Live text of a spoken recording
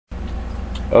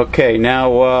Okay,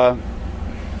 now,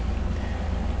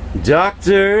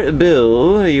 Dr.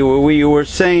 Bill, you were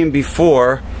saying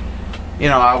before, you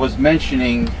know, I was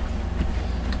mentioning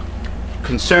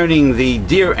concerning the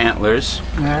deer antlers.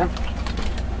 Yeah.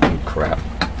 Oh, crap.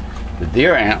 The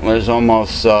deer antlers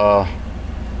almost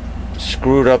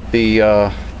screwed up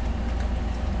the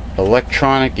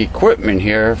electronic equipment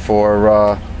here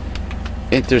for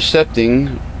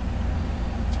intercepting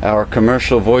our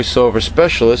commercial voiceover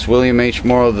specialist, William H.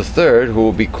 Morrow III, who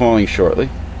will be calling shortly.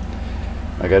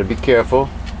 I gotta be careful.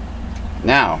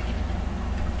 Now,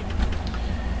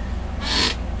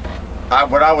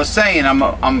 what I was saying,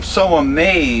 I'm so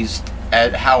amazed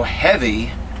at how heavy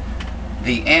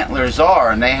the antlers are,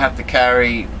 and they have to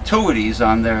carry 2 of these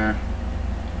on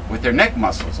with their neck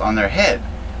muscles on their head.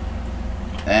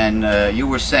 And you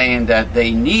were saying that they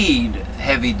need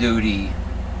heavy-duty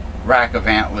rack of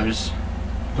antlers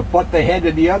To put the head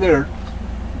of the other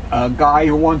guy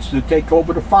who wants to take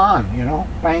over the farm, you know,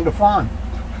 bang the farm.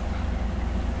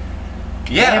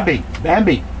 Yeah.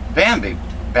 Bambi.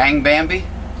 Bang Bambi?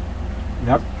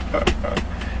 Yep.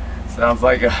 Sounds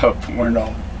like a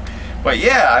porno. But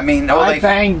yeah, I mean,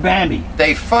 Bang Bambi.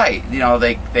 They fight, you know,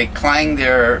 they clang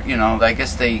their, you know, I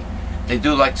guess they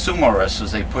do like sumo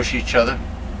wrestlers, they push each other.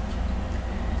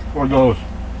 Or those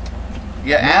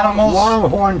animals.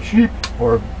 Longhorn sheep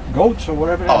or goats or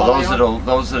whatever.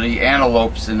 Those are the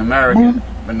antelopes in America.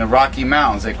 In the Rocky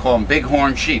Mountains, they call them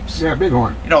bighorn sheeps. Yeah,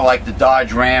 bighorn. You know, like the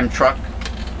Dodge Ram truck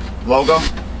logo.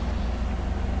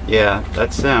 Yeah,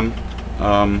 that's them.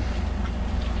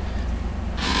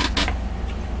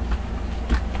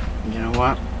 You know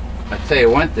what? I tell you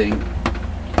one thing.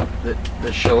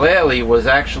 The shillelagh was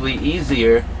actually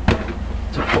easier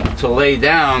to lay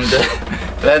down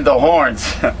than the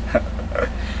horns.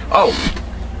 Oh,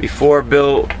 before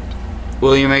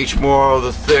William H. Morrow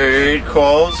III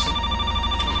calls.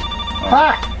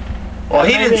 Well,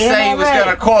 he didn't say he was going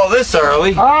to call this early.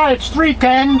 It's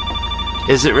 3:10.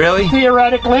 Is it really?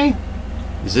 Theoretically.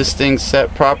 Is this thing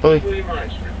set properly?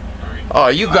 Oh,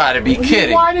 you got to be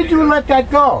kidding. Why did you let that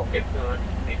go?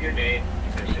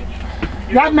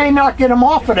 That may not get him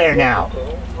off of there now.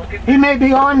 He may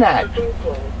be on that.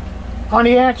 On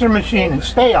the answer machine and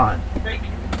stay on.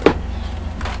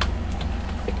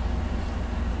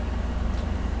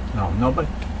 No, nobody.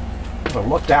 But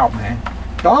look out, man.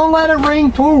 Don't let it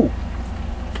ring too.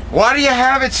 Why do you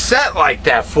have it set like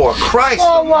that for? Christ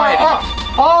almighty.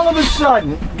 All of a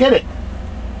sudden, get it.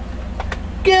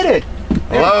 Get it.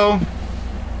 Hello?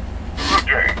 Good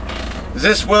day. Is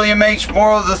this William H.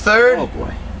 Morrow III? Oh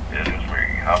boy. It is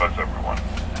me. How about everyone?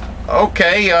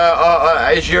 Okay,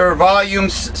 is your volume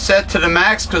set to the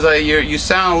max? Because you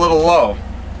sound a little low.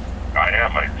 I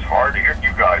am. It's hard to hear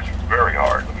you guys. Very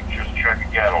hard. Let me just check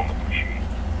again on the machine.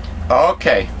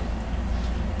 Okay.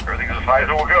 Everything's as high as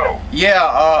it will go.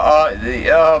 Yeah,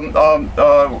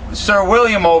 Sir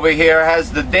William over here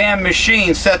has the damn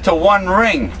machine set to 1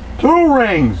 ring. 2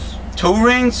 rings. 2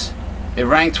 rings? It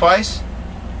rang twice?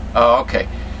 Oh, okay.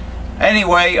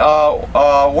 Anyway,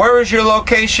 where is your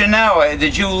location now?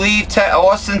 Did you leave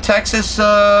Austin, Texas, Sir?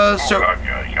 Oh, God,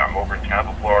 yeah, I'm over in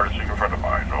Tampa, Florida, seeing a friend of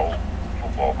mine, an old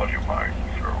football buddy of mine.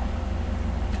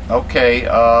 Okay,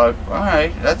 all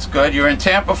right, that's good. You're in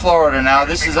Tampa, Florida now.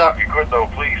 This is If you could, though,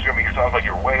 please. I mean, it sounds like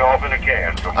you're way off in a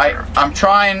can somewhere. I'm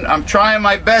trying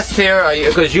my best here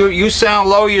because you sound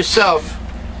low yourself.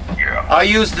 Yeah. I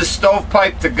use the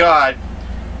stovepipe to God.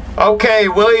 Okay,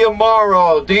 William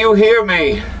Morrow, do you hear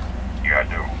me? Yeah, I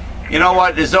do. You know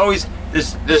what? There's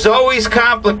always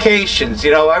complications.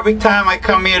 You know, every time I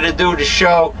come here to do the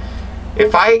show,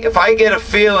 if I get a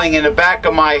feeling in the back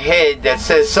of my head that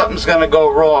says something's gonna go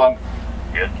wrong,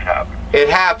 it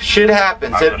happens. Shit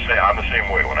happens. I'm the same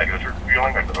way. When I get a certain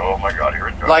feeling, I go, oh my God, here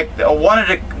it goes. Like one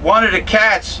of the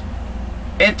cats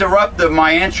interrupted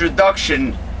my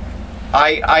introduction.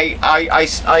 You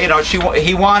know,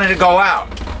 he wanted to go out.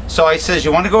 So I says,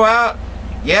 you want to go out?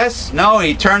 Yes? No?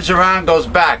 He turns around and goes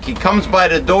back. He comes by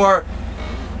the door.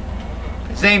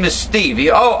 His name is Steve.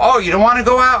 You don't want to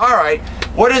go out? All right.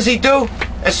 What does he do?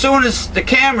 As soon as the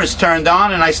camera's turned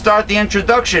on and I start the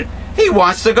introduction, he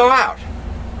wants to go out.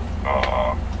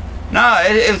 No,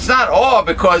 it's not all,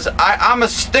 because I'm a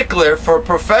stickler for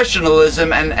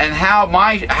professionalism and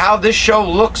how this show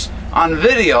looks on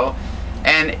video,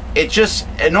 and it just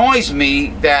annoys me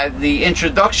that the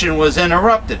introduction was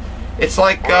interrupted. It's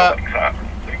like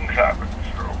things happen.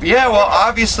 Yeah, well,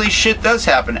 obviously shit does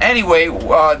happen. Anyway,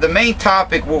 the main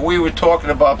topic, what we were talking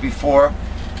about before,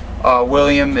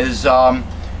 William, is how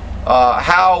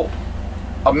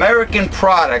American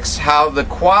products, how the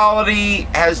quality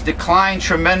has declined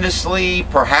tremendously,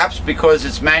 perhaps because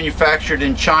it's manufactured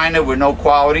in China with no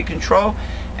quality control,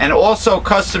 and also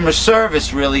customer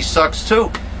service really sucks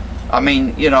too. I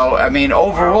mean, you know,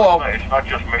 overall. Well, it's not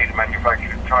just made and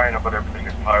manufactured in China, but everything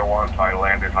is Taiwan,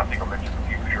 Thailand. I think I mentioned a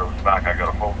few shows back, I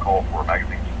got a phone call for a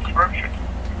magazine subscription.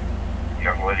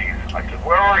 Young lady, I said,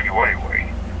 where are you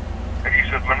anyway? And he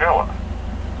said, Manila.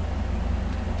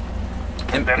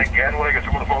 And then again, when I get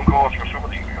some of the phone calls from some of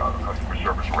the customer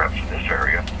service reps in this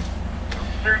area,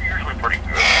 they're usually pretty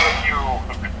good. But you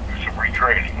do some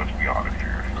retraining, let's be honest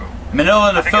here. So, Manila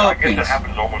in the Philippines. I guess that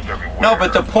happens almost everywhere. No,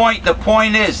 but the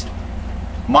point is,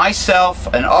 myself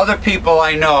and other people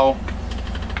I know,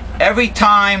 every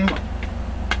time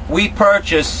we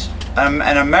purchase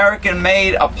an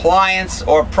American-made appliance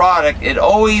or product, it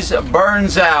always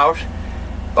burns out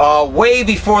way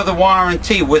before the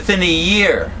warranty, within a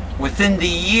year. Within the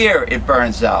year it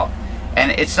burns out. And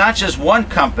it's not just one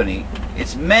company,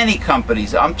 it's many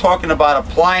companies. I'm talking about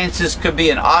appliances. Could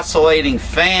be an oscillating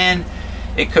fan,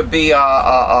 it could be a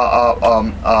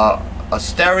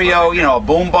stereo, you know, a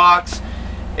boom box.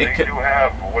 They do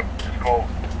have what is called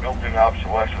built-in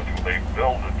obsolescence, where they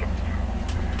build it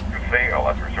to fail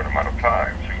after a certain amount of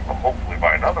time, so you will hopefully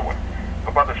buy another one.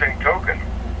 But by the same token,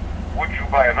 would you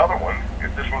buy another one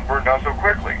if this one burned down so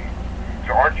quickly?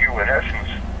 So aren't you, in essence,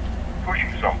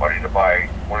 pushing somebody to buy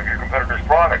one of your competitors'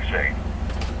 products, saying,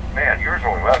 man, yours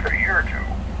only lasted a year or two.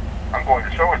 I'm going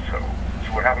to so-and-so.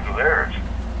 See what happens with theirs.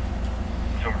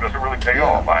 So does it really pay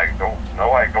off? I don't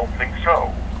think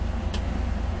so.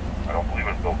 I don't believe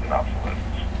in built-in obsolescence.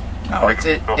 No, it's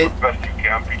build the best you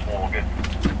can. People will get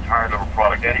tired of a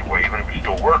product anyway, even if it's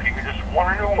still working. You just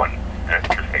want a new one. And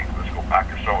it's just, hey, let's go back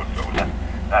to so-and-so.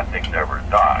 That thing never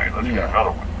died. Let's get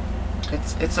another one.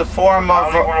 It's a form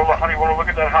of. How do you want to look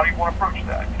at that? How do you want to approach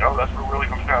that? You know, that's what it really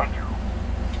comes down to.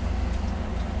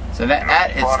 So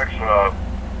that is. Products,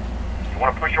 you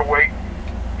want to push away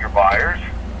your buyers,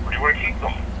 or do you want to keep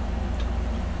them?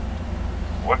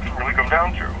 What's it really come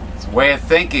down to? It's a way of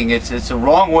thinking. It's a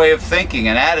wrong way of thinking,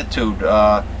 an attitude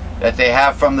that they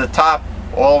have from the top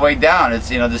all the way down. It's,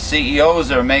 you know, the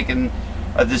CEOs are making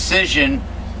a decision.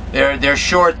 They're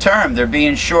short term. They're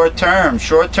being short term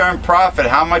profit.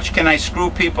 How much can I screw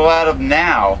people out of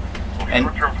now? Well,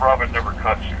 short term profit never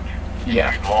cuts it.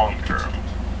 Yeah. It's long term.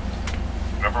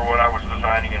 Remember when I was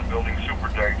designing and building Super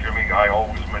Deck, Jimmy? I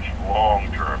always mentioned long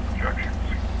term projections,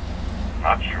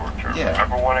 not short term. Yeah.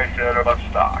 Remember when I said about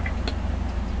stock?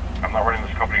 I'm not running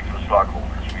this company for the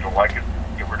stockholders. If you don't like it,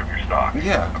 get rid of your stock.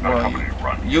 Yeah. I've got a company to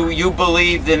run. You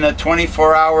believed in a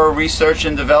 24-hour research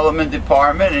and development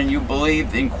department, and you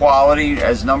believed in quality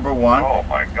as number one. Oh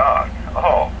my God!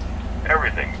 Oh,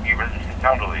 everything, even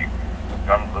down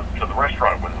to the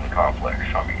restaurant within the complex.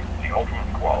 I mean, the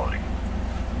ultimate quality.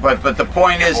 But the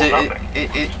point is,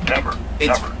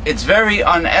 it's very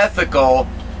unethical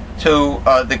to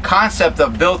the concept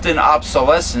of built-in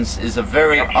obsolescence is a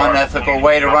very unethical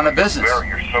way to run a business.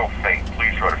 You're so faint.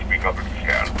 Please try to speak up if you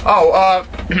can. Oh,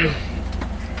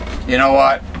 you know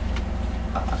what?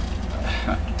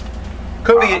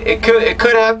 It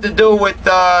could have to do with.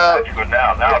 That's good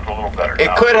now. Now it's a little better.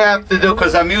 It could have to do,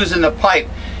 because I'm using the pipe.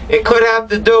 It could have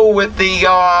to do with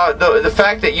the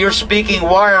fact that you're speaking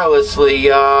wirelessly,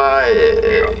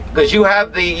 because you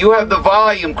have the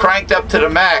volume cranked up to the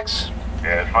max.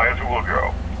 Yeah, as high as it will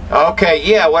go. Okay,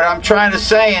 yeah, what I'm trying to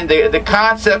say, and the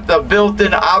concept of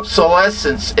built-in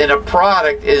obsolescence in a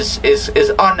product is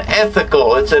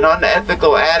unethical. It's an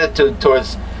unethical attitude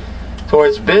towards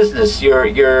business.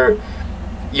 You're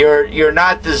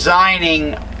not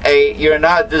designing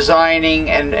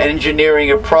and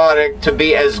engineering a product to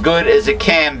be as good as it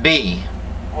can be.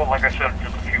 Well, like I said,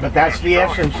 just a few. But that's the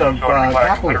essence of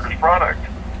capitalism. Product.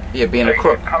 Yeah, being a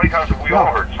crook. How many times have we all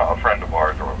heard a friend of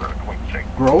ours or an acquaintance say,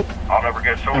 growth, I'll never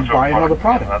get so-and-so and buy another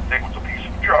product. That thing was a piece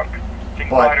of junk. Thing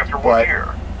died after 1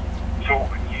 year. So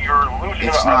you're losing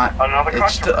another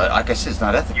customer. Like I said, it's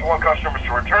not ethical. You want customers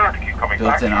to return, to keep coming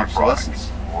back to your product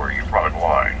or your product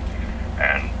line.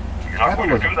 And you're not going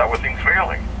to do that with things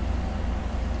failing.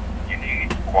 You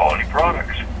need quality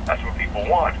products. That's what people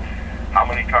want. How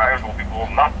many times will people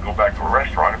not go back to a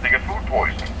restaurant if they get food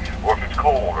poisoning? Or if it's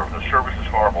cold, or if the service is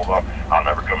horrible, I'll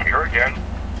never come here again.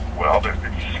 Well, it's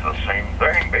the same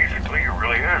thing, basically. It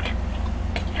really is.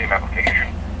 Same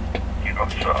application. You know,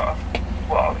 it's,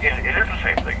 well, it is the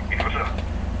same thing. Because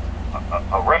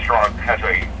a restaurant has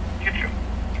a kitchen.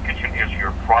 The kitchen is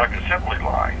your product assembly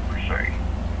line, per se.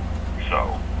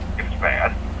 So, if it's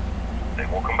bad, they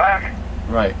won't come back.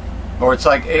 Right. Or it's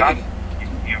like...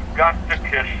 You've got to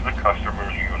kiss the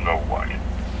customers, you know what.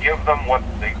 Give them what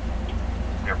they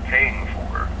they're paying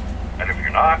for. And if you're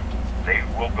not, they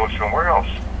will go somewhere else.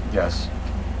 Yes.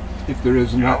 If there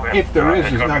is not, if there is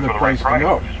another place to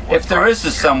go. If there is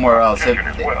a somewhere else,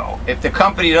 if the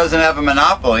company doesn't have a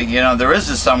monopoly, you know, there is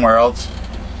a somewhere else.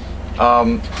 Well,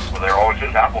 there always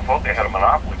is. Apple thought they had a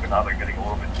monopoly, but now they're getting a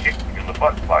little bit kicked in the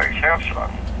butt by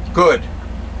Samsung. Good.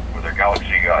 With their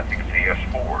Galaxy, I think it's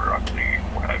the S4, I believe,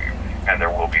 what have you. And there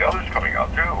will be others coming out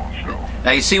too. So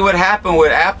now you see what happened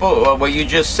with Apple. What you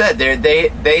just said.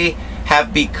 They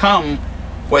have become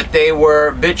what they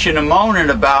were bitching and moaning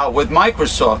about with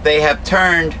Microsoft. They have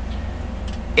turned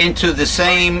into the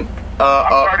same. I'm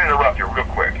sorry to interrupt you real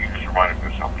quick. You just reminded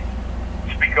me of something.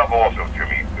 Speak up also,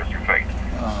 Jimmy, Mr. Fate.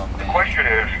 Oh, the question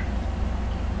is,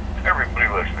 everybody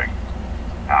listening,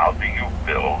 how do you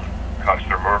build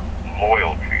customer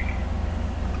loyalty?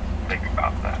 Think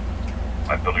about that.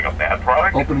 By building a bad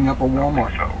product? Opening up a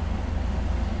Walmart. So,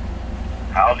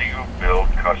 how do you build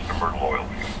customer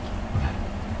loyalty?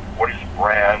 What is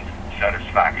brand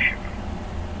satisfaction?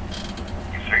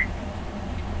 You see?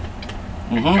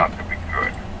 It's got to be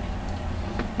good.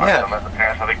 Yeah. In the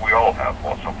past, I think we all have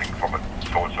bought something from a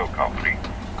so-and-so company.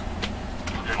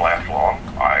 Didn't last long.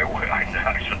 I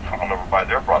said, I'll never buy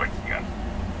their product again.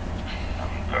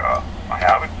 And I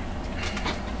haven't.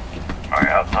 I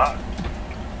have not.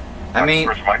 I mean,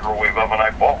 the first microwave oven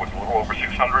I bought was a little over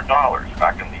 $600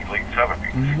 back in the late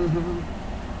 70s.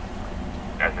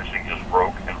 And this thing just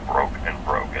broke and broke and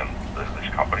broke. And this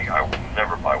company, I will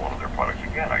never buy one of their products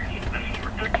again. This is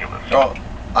ridiculous. Oh,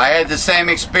 I had the same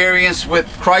experience with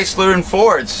Chrysler and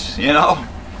Fords, you know?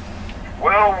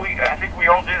 Well, I think we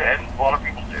all did, and a lot of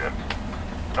people did.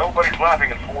 Nobody's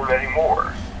laughing at Ford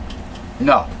anymore.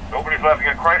 No. Nobody's laughing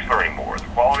at Chrysler anymore. The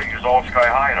quality is all sky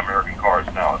high in American cars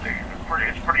nowadays.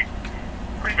 It's pretty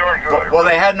darn good. Well,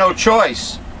 they had no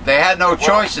choice. They had no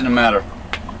choice in the matter.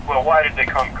 Well, why did they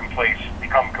become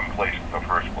complacent in the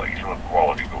first place and let the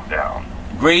quality go down?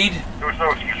 Greed? There was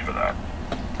no excuse for that.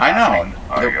 I know.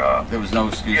 I mean, there was no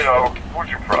excuse. You know, where's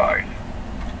your pride?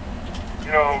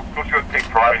 You know, don't you take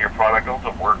pride in your product? Don't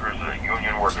the workers, the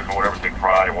union workers or whatever, take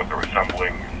pride in what they're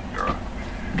assembling? And,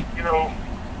 you know,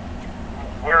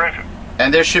 where is it?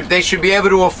 And they should be able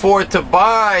to afford to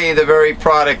buy the very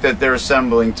product that they're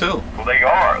assembling too. Well, they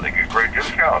are. They get great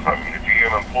discounts. I mean, a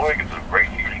GM employee gets a great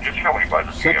huge discount when he buys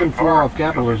a second GM flaw car. of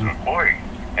capitalism. An employee,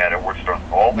 and it works on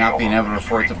all not being able to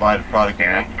afford to buy the product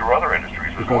and through other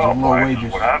industries as because well, of low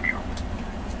wages. what have you.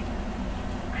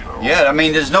 So, yeah, I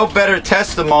mean, there's no better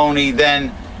testimony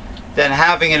than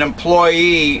having an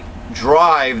employee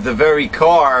drive the very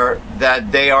car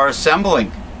that they are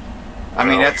assembling. I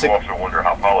mean, that's you also wonder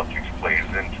how politics plays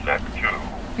into that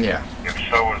too. Yeah. If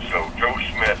so-and-so, Joe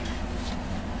Smith,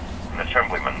 an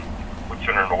assemblyman, puts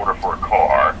in an order for a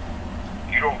car,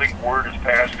 you don't think word is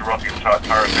passed throughout the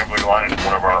entire assembly line? It's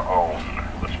one of our own.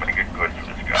 Let's make it good for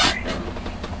this guy.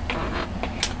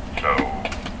 So,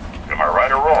 am I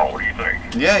right or wrong? What do you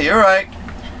think? Yeah, you're right.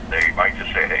 They might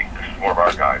just say, hey, this is one of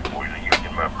our guys. Boy, he's a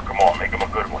union member. Come on, make him a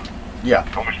good one. Yeah.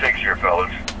 No mistakes here,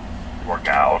 fellas. Or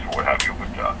gals, or what have you. But,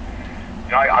 you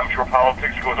know, I'm sure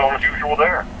politics goes on as usual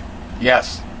there.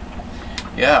 Yes.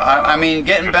 Yeah, I mean,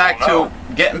 getting back to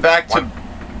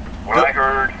when I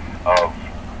heard of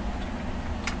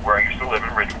where I used to live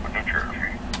in Ridgewood, New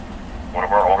Jersey, one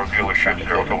of our auto dealerships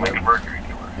there was a Lincoln Mercury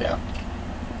dealer. Yeah.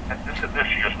 And this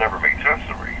just never made sense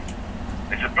to me.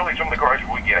 They said, Billy, some of the cars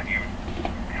we get,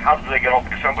 how did they get off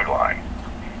the assembly line?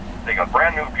 They got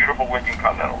brand new, beautiful Lincoln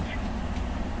Continentals.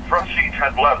 Front seats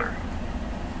had leather.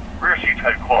 Rear seats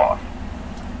had cloth.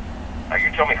 Now you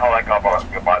tell me how that got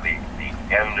by the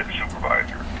end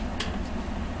supervisor.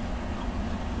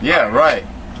 Yeah, right.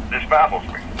 This baffles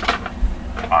me.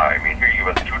 I mean, here you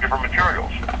have two different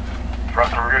materials,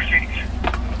 front and rear seats.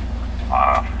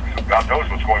 So God knows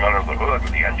what's going on under the hood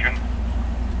with the engine.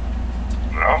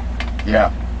 You know?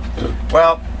 Yeah.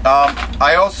 Well,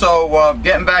 I also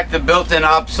getting back to built-in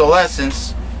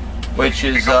obsolescence, which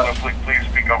is please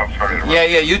speak up. I'm sorry to interrupt.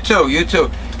 yeah, you too.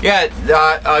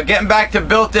 Yeah, getting back to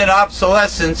built-in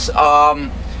obsolescence.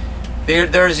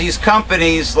 There's these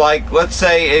companies, like, let's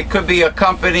say it could be a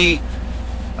company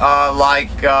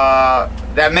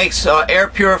that makes air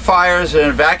purifiers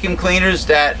and vacuum cleaners,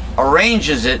 that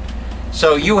arranges it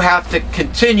so you have to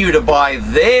continue to buy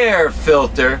their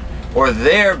filter or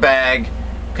their bag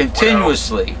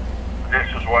continuously. Well,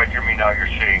 this is why, Jimmy, now you're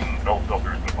seeing no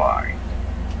filters to buy.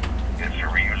 It's a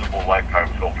reusable lifetime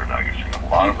filter now. You're seeing a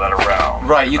lot of that around.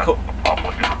 Right. That's what the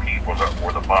public and the people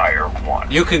or the buyer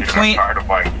want. You can clean. They're tired of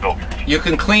buying filters. You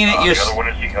can clean it The other one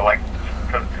is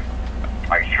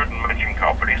I shouldn't mention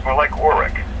companies, but like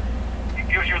Oric, it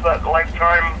gives you that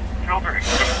lifetime filter. You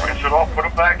just rinse it off, put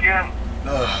it back in.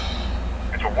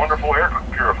 It's a wonderful air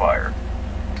purifier.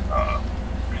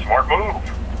 Smart move.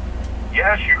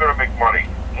 Yes, you're going to make money,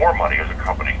 more money as a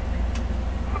company,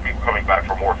 the people coming back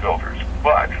for more filters,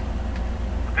 but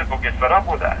people get fed up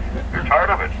with that. They're tired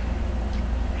of it.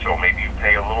 So maybe you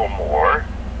pay a little more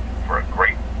for a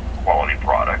great quality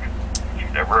product. You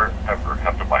never ever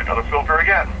have to buy another filter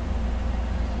again.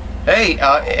 Hey,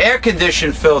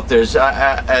 air-conditioned filters.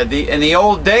 In the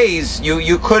old days,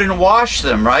 you couldn't wash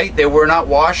them, right? They were not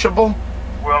washable.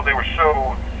 Well, they were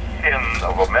so thin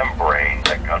of a membrane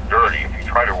that got dirty. If you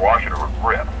try to wash it, it would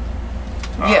rip.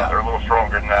 Yeah. They're a little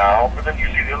stronger now, but then you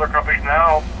see the other companies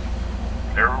now.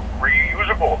 They're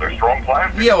reusable. They're strong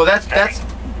plastic. Yeah, well, that's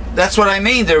what I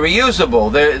mean. They're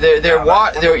reusable. They're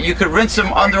you could rinse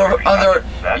them under a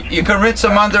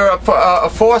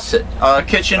faucet, a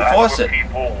kitchen faucet. That's what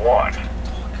people want.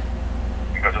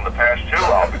 Because in the past too,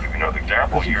 I'll give you another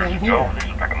example. Years ago, this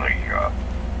is back in the a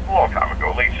long time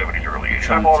ago, late 70s, early 80s.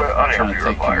 I bought an trying to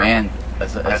take command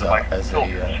as a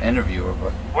interviewer,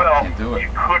 but I can't do it. You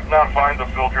could not find the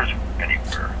filters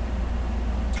anywhere.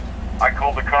 I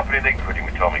called the company. They couldn't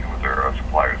even tell me who their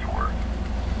suppliers were.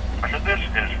 I said, this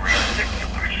is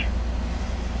ridiculous.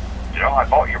 You know, I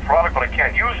bought your product, but I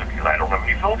can't use it because I don't have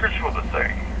any filters for the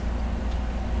thing.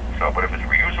 So, but if it's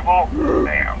reusable,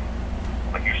 bam.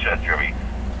 Like you said, Jimmy,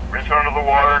 rinse it under the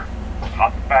water,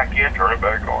 hop it back in, turn it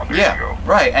back on. There you go.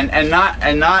 Right, and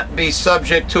not be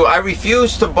subject to. I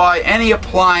refuse to buy any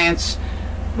appliance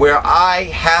where I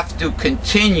have to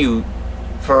continue,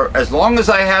 for as long as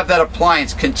I have that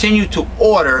appliance, continue to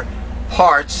order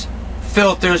parts,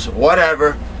 filters,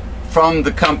 whatever, from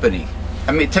the company.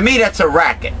 I mean, to me, that's a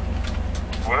racket.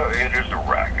 Well, it is a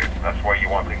racket. That's why you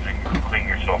want things that you can clean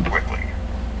yourself quickly.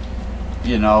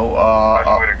 You know, that's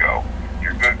the way to go.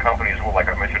 Your good companies, well, like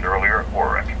I mentioned earlier,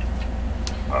 Oric.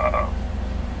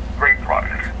 Great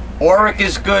product. Oric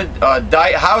is good.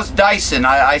 How's Dyson?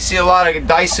 I see a lot of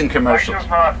Dyson commercials.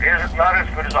 Dyson's not as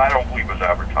good as I don't believe is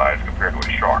advertised compared to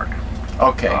a Shark.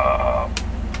 Okay.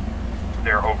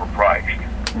 They're overpriced.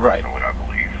 Right. That's what I believe.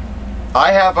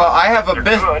 I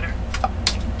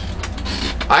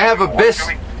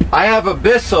have a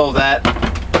Bissell that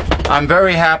I'm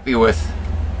very happy with.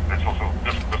 Bissell's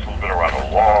been around a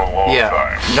long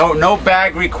time. No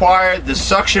bag required. The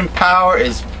suction power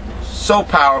is so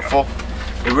powerful.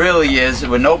 It really is.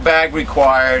 With no bag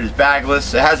required, it's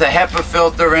bagless. It has a HEPA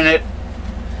filter in it.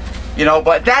 You know,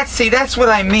 but that's what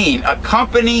I mean. A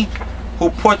company who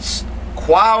puts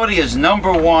quality as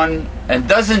 #1 and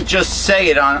doesn't just say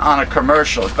it on a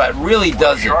commercial, but really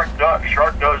does it. Shark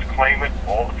does claim it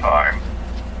all the time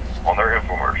on their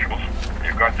infomercials.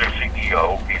 You've got their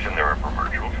CEO, he's in their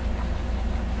infomercials.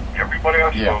 Everybody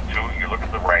I spoke to, you look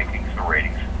at the rankings, the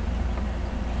ratings,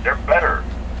 they're better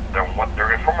than what their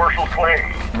infomercials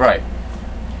claim. Right.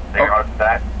 They are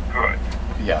that good.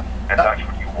 Yeah. And that's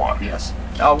what you want. Yes.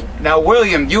 Now,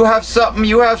 William, you have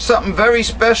something very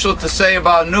special to say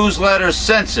about newsletters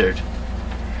censored.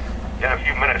 In a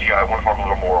few minutes, I want to talk a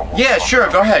little more. Yeah, sure.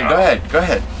 Go ahead.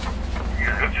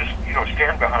 Just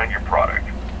stand behind your product.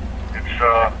 It's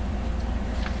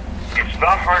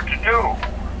not hard to do.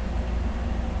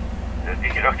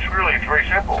 It's very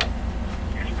simple.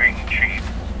 It's being cheap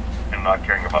and not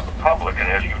caring about the public.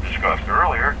 And as you discussed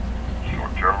earlier,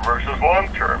 short-term versus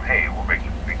long-term. Hey, we're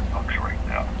making big bucks right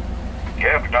now.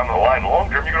 Yeah, but down the line,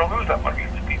 long-term, you're going to lose that money.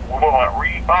 The people will not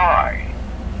rebuy.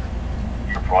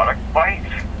 Your product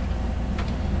bites.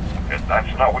 And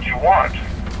that's not what you want.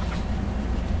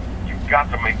 You've got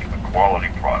to make a quality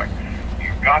product.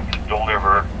 You've got to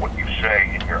deliver what you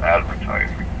say in your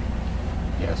advertising.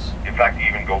 Yes. In fact,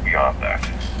 even go beyond that.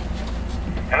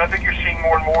 And I think you're seeing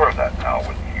more and more of that now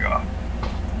with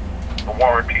the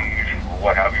warranties, or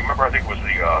what have you. Remember, I think it was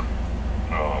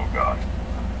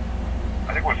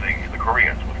the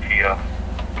Koreans with Kia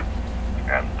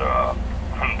and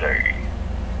Hyundai,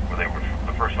 where they were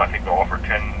the first, I think, to offer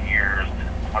 10 years,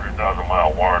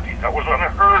 100,000-mile warranties. That was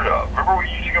unheard of. Remember what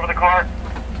you used to give with the car?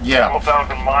 Yeah.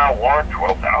 12,000-mile warranty,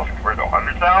 12,000 compared to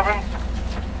 100,000?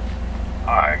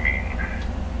 I mean,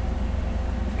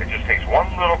 it just takes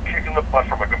one little kick in the butt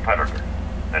from a competitor,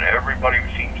 and everybody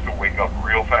seems to wake up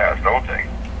real fast, don't they?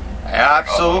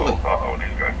 Absolutely.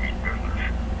 These guys mean business.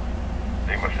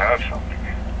 They must have something.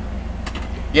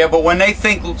 Yeah, but when they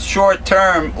think short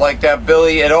term like that,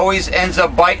 Billy, it always ends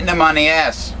up biting them on the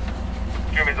ass.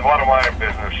 Jimmy, the bottom line in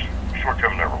business, short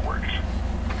term never works.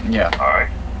 Yeah. Alright?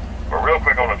 But real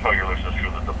quick, I want to tell your listeners too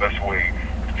that the best way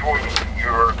to join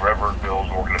your Reverend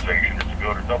Bill's organization is to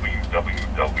go to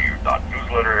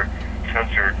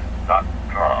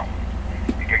www.newslettercensored.com.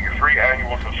 You get your free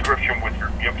annual subscription with your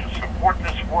gift to support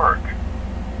this work.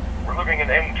 We're living in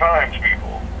end times,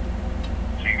 people.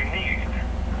 So you need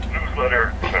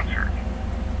newsletter censored.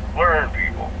 Learn,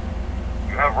 people.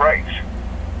 You have rights.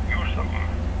 Use them.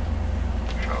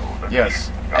 So that's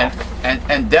Yes.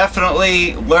 And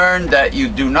definitely learn that you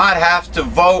do not have to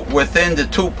vote within the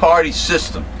two-party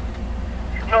system.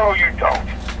 No, you don't.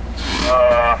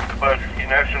 But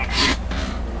in essence,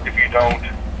 if you don't,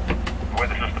 the way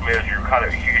the system is, you're kind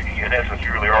of, in essence,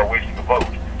 you really are wasting a vote.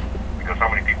 Because how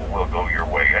many people will go your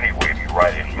way anyway if you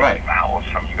write in malice?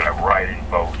 I mean, you're going to write in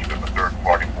votes. You're going to third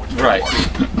party for third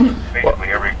party. Basically,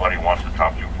 everybody wants the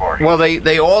top two parties. Well,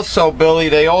 they also, Billy,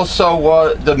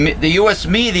 the U.S.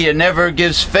 media never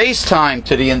gives face time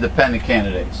to the independent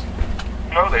candidates.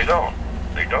 No, they don't.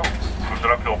 They don't. It was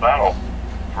an uphill battle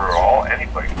for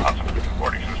anybody possible in the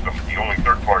two-party system. The only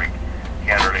third-party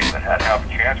candidate that had half a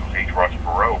chance was H. Ross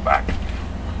Perot back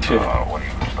when he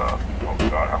was, oh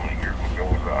God, how many years ago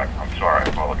was that? I'm sorry, I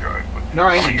apologize. But how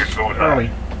many years ago was early.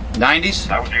 that? 90s?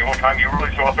 That was the only time you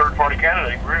really saw a third-party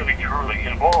candidate really, truly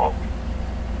involved.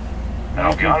 And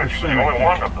I'll be honest, he was the only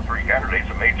one of the three candidates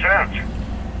that made sense.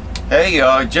 Hey,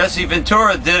 Jesse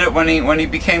Ventura did it when he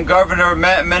became governor of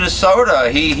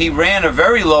Minnesota. He ran a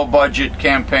very low-budget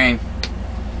campaign.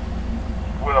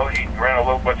 Well, he ran a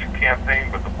low-budget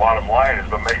campaign, but the bottom line is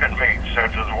the man made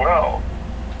sense as well.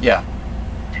 Yeah.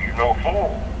 He's no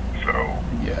fool, so...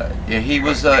 Yeah, he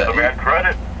was... Give the man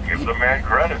credit. Give the man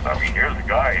credit. I mean, here's the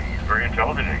guy. He's very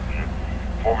intelligent. He's a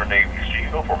former Navy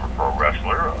SEAL, former pro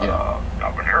wrestler,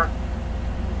 governor.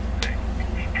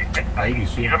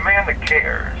 He's a man that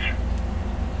cares.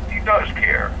 He does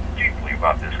care deeply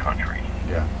about this country.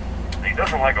 Yeah. He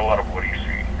doesn't like a lot of what he sees.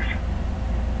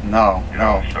 No,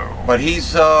 no. So. But he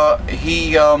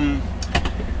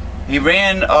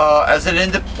ran as an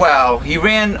he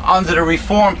ran under the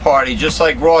Reform Party just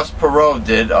like Ross Perot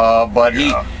did. But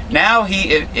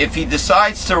if he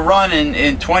decides to run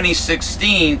in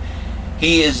 2016,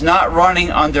 he is not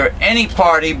running under any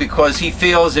party because he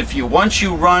feels once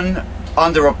you run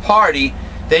under a party,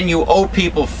 then you owe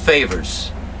people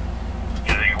favors.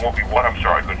 You won't be what? I'm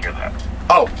sorry, I couldn't hear that.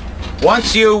 Oh,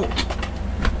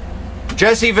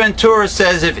 Jesse Ventura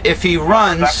says if he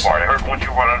runs. That part I heard. Once you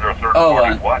run under a third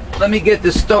party, what? Let me get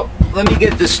the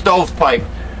stovepipe.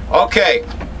 Okay,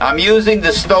 I'm using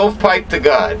the stovepipe to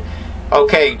God.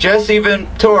 Okay, Jesse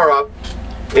Ventura,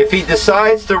 if he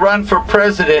decides to run for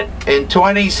president in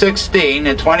 2016,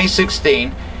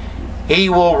 he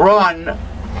will run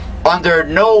under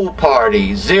no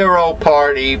party, zero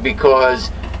party,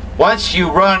 because once you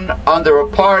run under a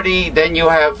party, then you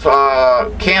have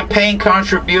campaign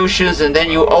contributions, and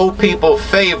then you owe people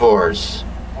favors.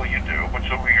 Well, you do, but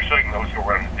so you're saying those who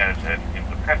run as an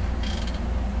independent.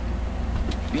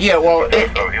 Yeah, well...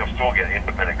 So he'll still get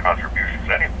independent contributions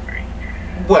anyway.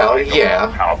 Well,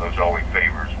 yeah. How those owing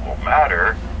favors will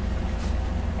matter,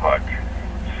 but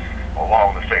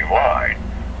along the same line,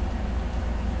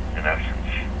 in essence.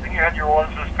 Then you had your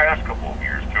ones this past couple of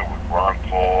years, too, with Ron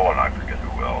Paul, and I forget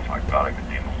who else. I thought I could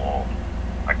name them all.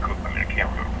 I can't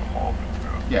remember them all.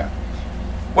 But, yeah.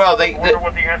 Well, I wonder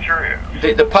what the answer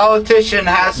is. The politician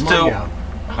has to...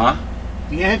 Huh?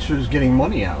 The answer is getting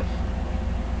money out.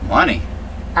 Money?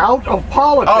 Out of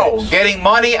politics. Oh, getting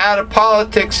money out of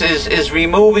politics is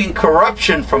removing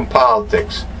corruption from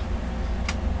politics.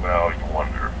 Well, you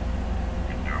wonder.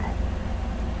 You do.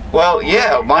 Well,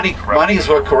 yeah, money is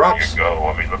what corrupts. There you go.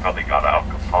 I mean, look how they got Al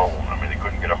Capone. I mean, they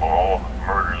couldn't get him on all the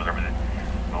murders and everything.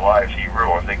 The lives he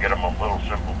ruined, they get him a little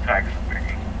simple tax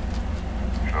evasion.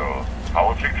 So,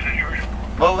 politics as usual.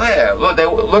 Well, there.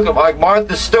 Look at like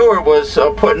Martha Stewart was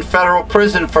put in federal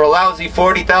prison for a lousy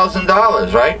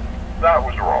 $40,000, right? That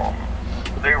was wrong.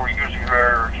 They were using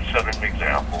her to set an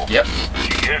example. Yep.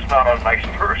 She is not a nice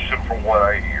person from what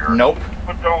I hear. Nope.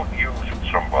 But don't use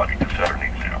somebody to set an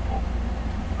example.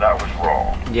 That was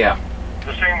wrong. Yeah.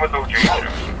 The same with O.J.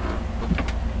 Simpson.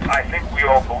 I think we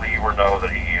all believe or know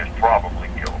that he is probably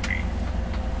guilty.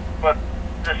 But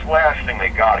this last thing they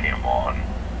got him on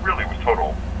really was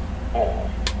total bull.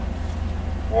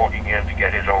 Walking in to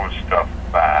get his own stuff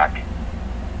back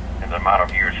and the amount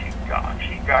of years he got.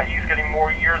 He's getting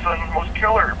more years than most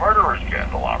murderers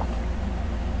get, a lot of them.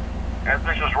 And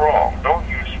this is wrong. Don't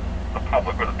use the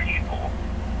public or the people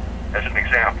as an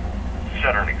example.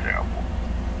 Set an example.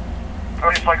 I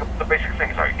mean, it's like the basic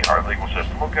things in our legal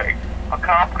system. Okay, a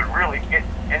cop could really get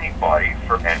anybody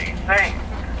for anything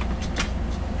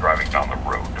driving down the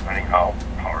road, depending how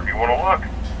hard you want to look.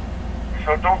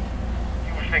 So don't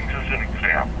use things as an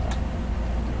example.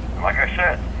 And like I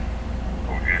said,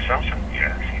 O.J. Simpson,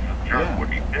 yes, he's a jerk what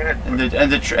he did.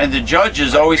 And the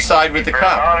judges always side with the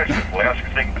cop. Honest, the last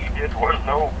thing he did was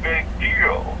no big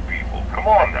deal. People, come come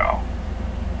on now.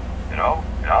 You know,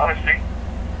 in honesty,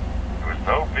 it was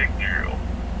no big deal.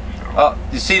 So,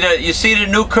 you see the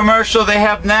new commercial they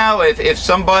have now. If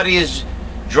somebody is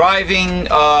driving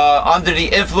under the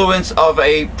influence of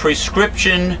a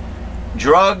prescription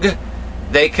drug,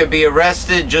 they could be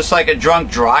arrested just like a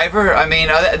drunk driver. I mean,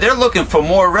 they're looking for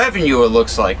more revenue, it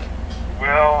looks like.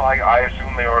 well, I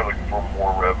assume they are looking for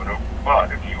more revenue,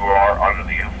 but if you are under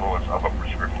the influence of a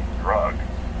prescription drug,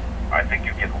 I think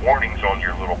you get warnings on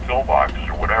your little pill boxes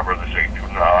or whatever that say do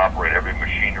not operate heavy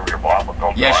machinery or blah, blah,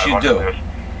 don't Yes, drive you under do. this,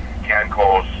 can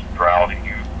cause drowsing.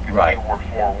 You Right. were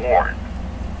forewarned.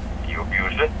 You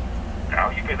abuse it, now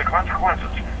you pay the consequences.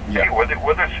 Yeah. Hey, whether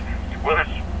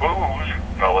it's booze,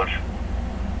 fellas,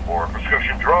 or a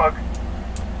prescription drug,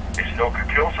 it still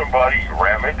could kill somebody. You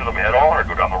ram into them head on or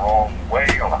go down the wrong way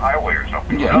on the highway or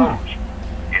something. Yeah. Who knows?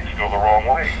 It's still the wrong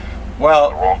way. The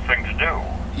Well, wrong thing to do.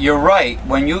 you're right.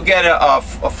 When you get a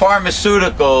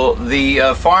pharmaceutical,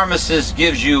 the pharmacist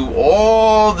gives you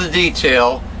all the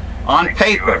detail on They give you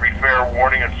paper. every fair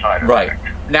warning and side Right. effect.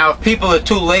 Now, if people are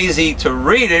too lazy to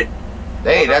read it,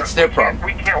 hey, that's their problem.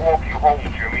 We can't walk you home,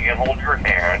 Jimmy, and hold your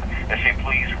hand and say,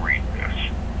 please read this.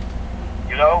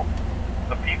 You know,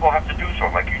 the people have to do so,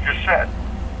 like you just said.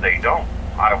 They don't.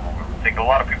 I think a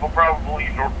lot of people probably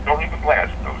don't even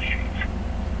glance at those sheets.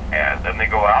 And then they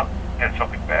go out and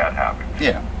something bad happens.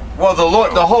 Yeah. Well,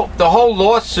 the whole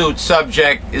lawsuit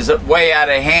subject is way out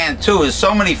of hand too. There's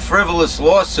so many frivolous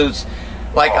lawsuits,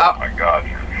 like Oh my God.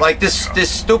 like this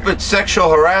stupid sexual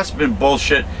harassment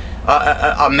bullshit.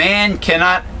 A man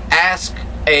cannot ask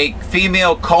a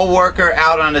female coworker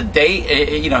out on a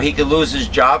date. You know, he could lose his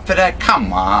job for that.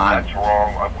 Come on. That's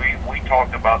wrong. We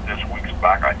talked about this weeks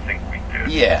back. I think we did.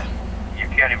 Yeah. You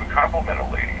can't even compliment a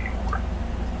lady anymore.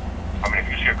 I mean, if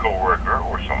you see a coworker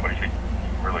or somebody say,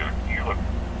 you look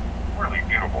really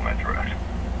beautiful in that dress,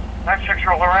 that's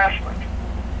sexual harassment.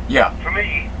 Yeah. To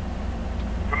me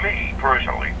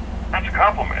personally, that's a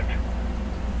compliment.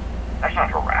 That's not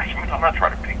harassment. I'm not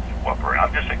trying to pick you up, or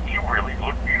I'm just saying you really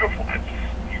look beautiful.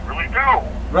 You really do.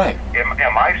 Right.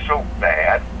 Am I so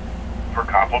bad for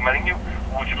complimenting you?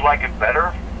 Would you like it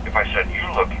better if I said you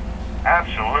look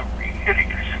absolutely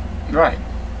hideous? Right.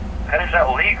 And is that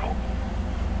legal?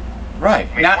 Right.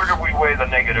 I mean, Now, where do we weigh the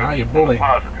negatives Now you're and the bullying.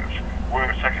 positives?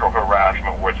 Where's sexual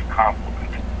harassment? Where's a compliment?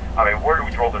 I mean, where do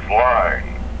we draw this line?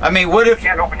 I mean, what You if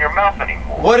can't open your mouth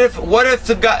anymore. what if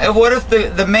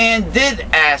the man did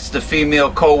ask the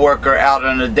female coworker out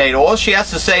on a date? All she has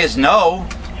to say is no.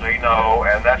 Say no,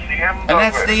 and that's the end of it. And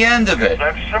that's the end of it. It's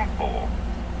that simple.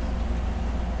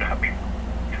 I mean,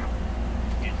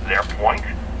 their point.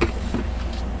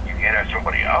 You can't have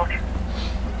somebody out.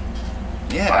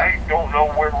 Yeah. I don't know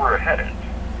where we're headed.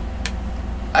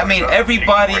 I mean, We're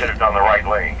everybody headed down the right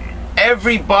lane.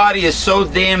 is so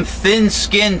damn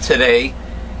thin-skinned today.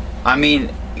 I mean,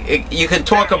 you can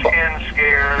talk about. Skin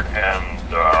scared and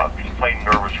just plain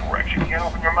nervous wrecks. You can't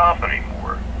open your mouth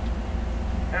anymore,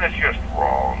 and it's just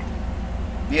wrong.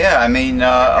 Yeah, I mean,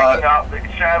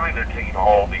 Sadly, they're taking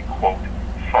all the quote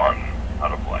fun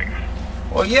out of life.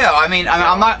 well, yeah. I mean,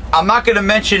 I'm not going to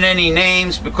mention any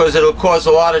names because it'll cause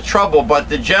a lot of trouble. But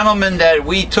the gentleman that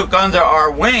we took under our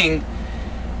wing,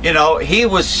 you know, he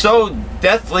was so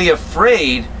deathly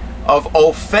afraid of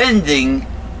offending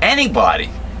anybody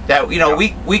that, you know,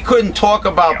 we couldn't talk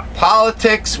about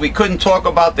politics, we couldn't talk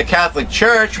about the Catholic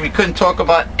Church, we couldn't talk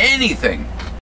about anything.